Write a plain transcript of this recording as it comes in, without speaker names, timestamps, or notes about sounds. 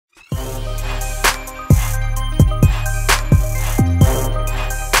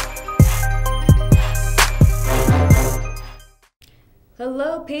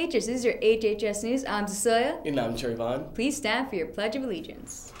Hello, Patriots. This is your HHS News. I'm Cecilia. And I'm Trayvon. Please stand for your Pledge of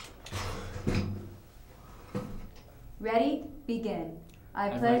Allegiance. Ready? Begin. I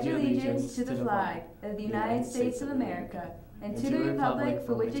pledge allegiance to the flag of the United States of America and to the republic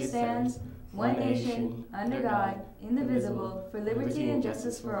for which it stands, one nation, under God, indivisible, for liberty and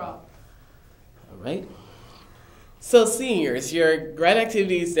justice for all. All right. So seniors, your grad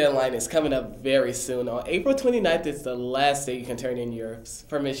activities deadline is coming up very soon. On April 29th is the last day you can turn in your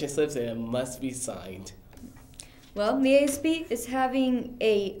permission slips, and it must be signed. Well, the ASB is having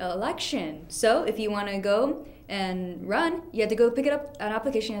an election, so if you want to go and run, you have to go pick it up an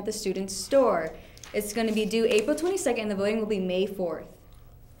application at the student store. It's going to be due April 22nd, and the voting will be May 4th.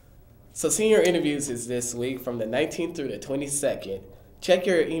 So senior interviews is this week from the 19th through the 22nd. Check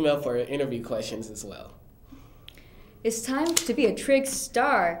your email for interview questions as well. It's time to be a Trig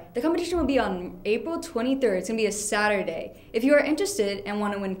star. The competition will be on April 23rd. It's going to be a Saturday. If you are interested and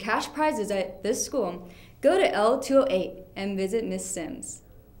want to win cash prizes at this school, go to L208 and visit Miss Sims.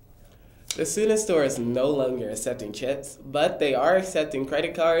 The student store is no longer accepting checks, but they are accepting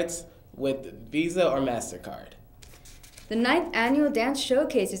credit cards with Visa or MasterCard. The 9th Annual Dance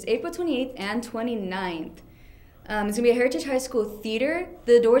Showcase is April 28th and 29th. It's going to be at Heritage High School Theater.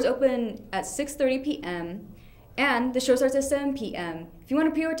 The doors open at 6:30 p.m. and the show starts at 7 p.m. If you want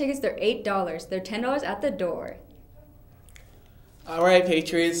to pre-order tickets, they're $8. They're $10 at the door. All right,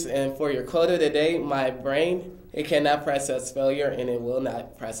 Patriots, and for your quote of the day, my brain, it cannot process failure, and it will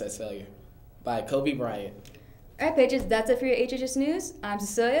not process failure, by Kobe Bryant. All right, Patriots, that's it for your HHS News. I'm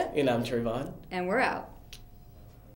Cecilia. And I'm Trayvon. And we're out.